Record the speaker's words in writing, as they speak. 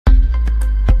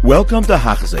Welcome to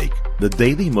Hachzik, the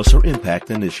Daily Musar Impact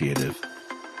Initiative.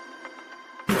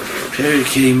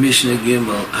 Pirkei Mishnah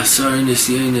Gimel Asar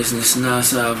Nisyanis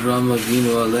Nisnasa Avram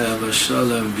Avinu Aleh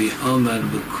Avashalom V'Amad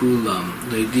B'Kulam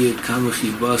Leidiyat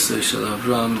Kamachi Basa Shel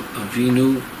Avram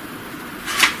Avinu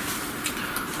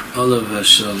Olav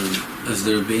Hashalom. As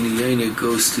the Rabbeinu Yaina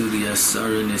goes to the Asar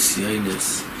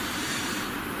Nisyanis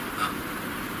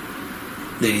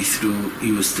that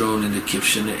he was thrown in the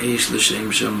Kipshan Eish L'Shem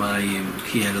Shamayim.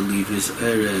 He had to leave his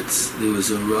Eretz. There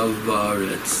was a Rav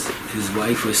Ba'aretz. His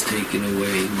wife was taken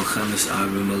away. Muhammad's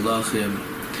Arba Malachim.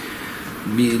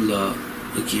 Mila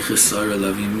L'Kichasara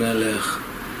Lavimelech.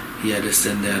 He had to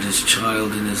send out his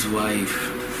child and his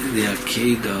wife. The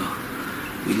Akedah.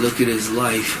 We look at his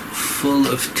life full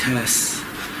of tests.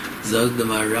 Zog the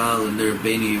Maral and the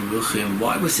Rabbeinu Yeruchim.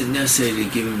 Why was it necessary to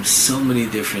give him so many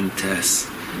different tests?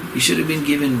 He should have been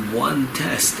given one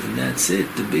test, and that's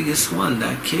it, the biggest one, the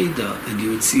Akedah, and you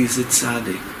would see he's a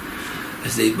tzaddik.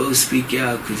 As they both speak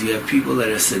out, because you have people that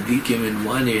are tzaddikim in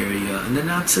one area, and they're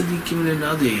not tzaddikim in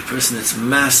another. A person that's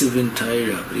massive in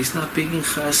Torah, but he's not big in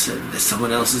chesed. There's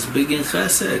someone else who's big in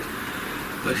chesed,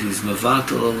 but he's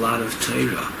mevatel a lot of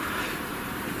Torah.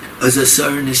 As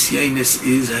Asar Nisyanis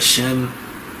is, Hashem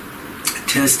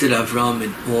tested Avram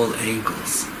in all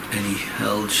angles, and he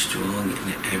held strong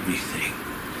in everything.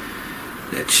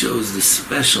 That shows the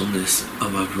specialness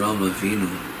of Avram Avinu.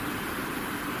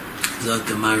 Zot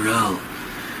the Maral,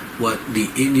 what the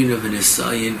Indian of an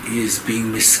Isayan is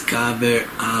being miskaber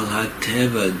al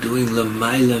hateva, doing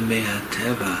lamaila me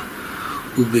hateva,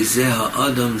 ubezeh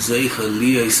ha'adam zeicha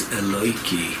liyos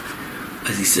eloiki.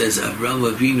 As he says, Avram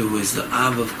Avinu is the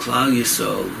Av of Klal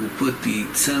Yisrael, who put the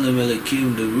Tzelem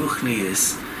Elokim, the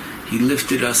Ruchnius. He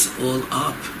lifted us all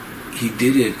up. He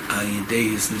did it al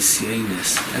yedei his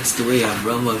nisyanis. That's the way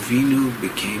Avram Avinu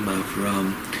became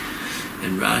Avram.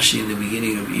 And Rashi in the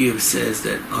beginning of Iyov says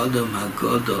that Adam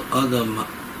Hagodol, Adam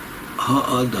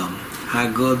Ha'adam,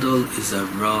 Hagodol is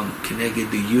Avram,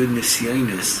 connected the Yud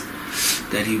Nisyanis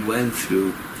that he went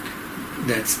through.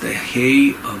 That's the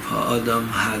Hey of Ha'adam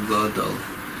Hagodol.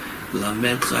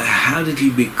 Lametra, how did he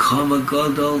become a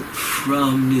Godol?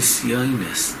 From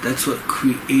Nisyanis. That's what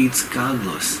creates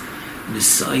Godless.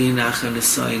 Nisayin acha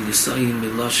nisayin, nisayin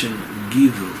miloshin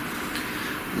gidul.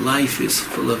 Life is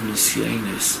full of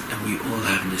nisyanis, and we all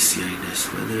have nisyanis,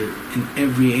 whether in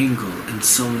every angle, in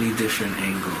so many different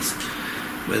angles.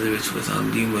 Whether it's with our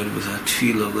limud, with our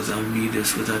tefillah, with our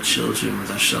midas, with our children,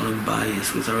 with our shalom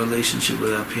bayis, with our relationship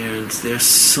with our parents. There's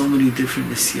so many different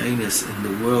nisyanis in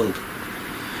the world.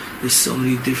 There's so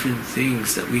many different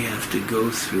things that we have to go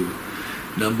through.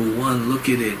 Number one, look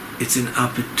at it. It's an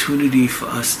opportunity for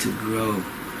us to grow.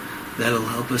 That'll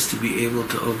help us to be able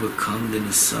to overcome the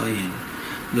Nisayan.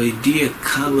 Loidia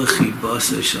kamachi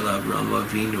basa shel Avram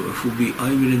Avinu. If we'll be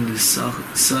aimed in the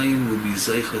Nisayan, we'll be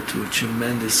zeicha to a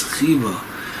tremendous chiva,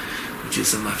 which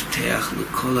is a mafteach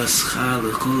l'kol haschar,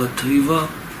 l'kol ha'tova,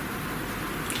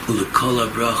 l'kol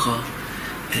ha'bracha,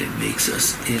 and it makes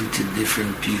us into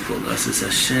different people. Thus is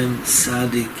Hashem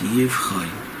Tzadik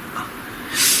Yivchain.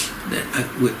 That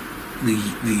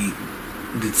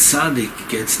the tzaddik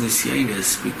gets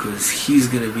nisyanis because he's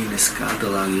going to be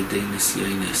niskadal al yedei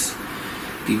nisyanis.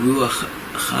 The Ruach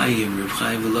Chaim, Reb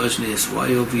Chaim Volozhnes,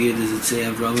 why over here does it say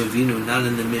Avram Avinu, not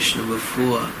in the Mishnah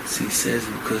before? So he says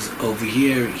because over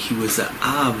here he was the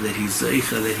Av, that he's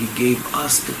zeicha, that he gave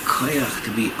us the koyach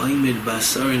to be oimid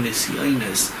basar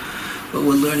nisyanis. But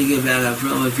we're learning about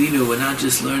Avram Avinu. We're not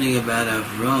just learning about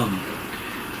Avram.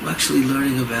 We're actually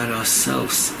learning about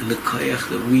ourselves and the koyach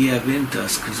that we have in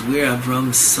us, because we're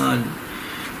Avram's son.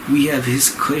 We have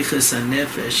his koyches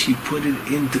hanefesh. He put it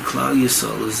into Klal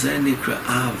Yisrael, Zenikra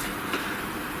Av,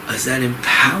 as that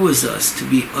empowers us to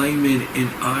be oimid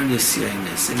in our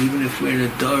nisyanis. And even if we're in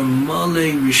a dar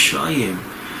malei rishayim,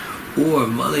 or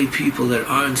malei people that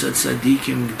aren't such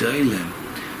tzaddikim g'daylim,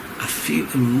 I feel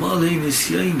in malei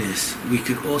nisyanis, we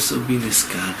could also be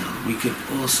niskadal. We could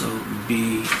also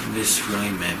be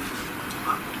nisraimem.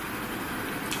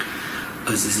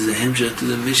 As this is a hemshah to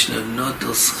the Mishnah of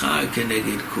Notel Schar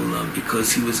Keneged Kulam,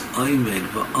 because he was Oymed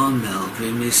v'Amel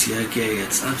v'Misyagei.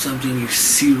 It's not something you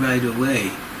see right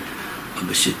away.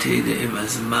 Abasheteda im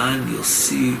Azman, you'll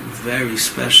see very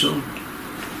special.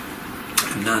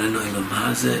 And not in Olam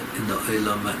Hazeh, in the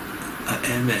Olam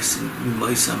Ha'emes, in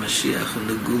Moisa Mashiach, in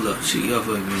the Gula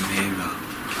Sheyava B'Meira.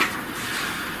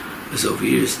 As over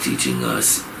here is teaching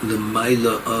us the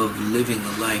Maila of living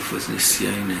a life with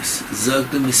Nisyanis. Zog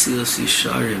the Mesilas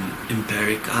Yesharim in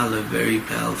Perik Allah, very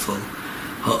powerful.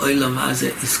 Ha'olam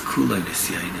Hazeh is Kula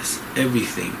Nisyanis,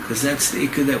 everything, because that's the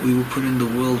ikar that we were put in the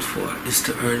world for, is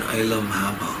to earn Olam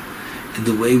Haba. And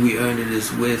the way we earn it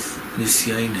is with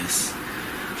nisyonos.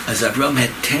 As Avram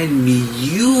had 10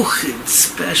 miyuchid,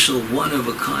 special,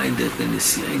 one-of-a-kind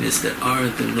nisyonos that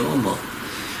aren't the normal.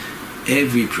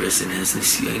 Every person has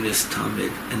nisyonos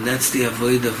tamid, and that's the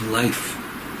avoid of life.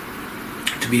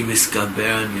 To be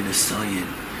miskaber on your nisayon.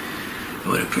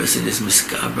 And when a person is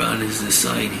miskaber on his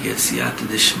nisayon, he gets siyata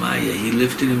d'shmaya. He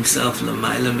lifted himself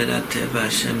l'mayla min ateva.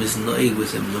 Hashem is noig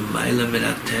with him l'mayla min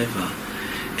ateva,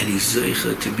 and he's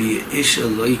zoicha to be a ish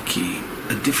aloiki,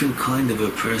 a different kind of a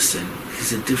person.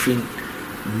 He's a different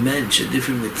mensch, a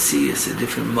different mitzias, a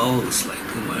different mos. Like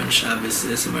Gemara and Shabbos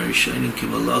says, "Marishonim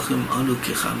kimalachim anu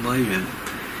kechamayrim."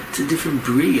 It's a different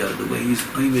bria, the way he's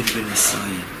oimid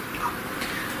b'nisayon.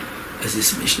 As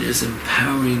this Mishnah is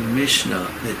empowering Mishnah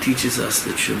that teaches us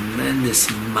the tremendous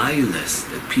milas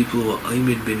that people who are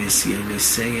oimid b'nisayon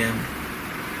nisayim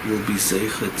will be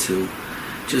zeicha to.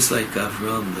 Just like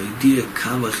Avram,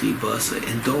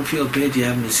 and don't feel bad you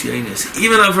have nisyonos.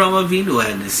 Even Avram Avinu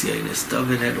had nisyonos.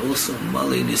 David had also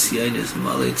malei nisyonos,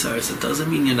 malei tzaros. It doesn't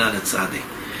mean you're not a tzaddik.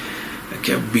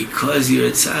 Okay, because you're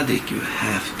a tzaddik, you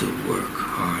have to work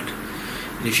hard.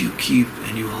 And if you keep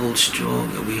and you hold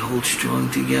strong, and we hold strong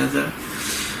together,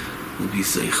 we'll be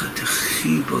zeicha to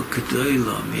chiba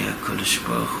gedola mi'HaKadosh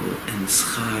Baruch Hu and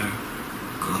schar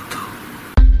gadol.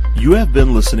 You have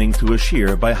been listening to a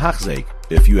shiur by Hachzeik.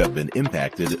 If you have been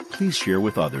impacted, please share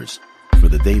with others. For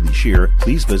the daily shiur,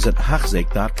 please visit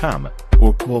Hachzeik.com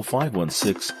or call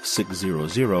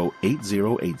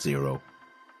 516-600-8080.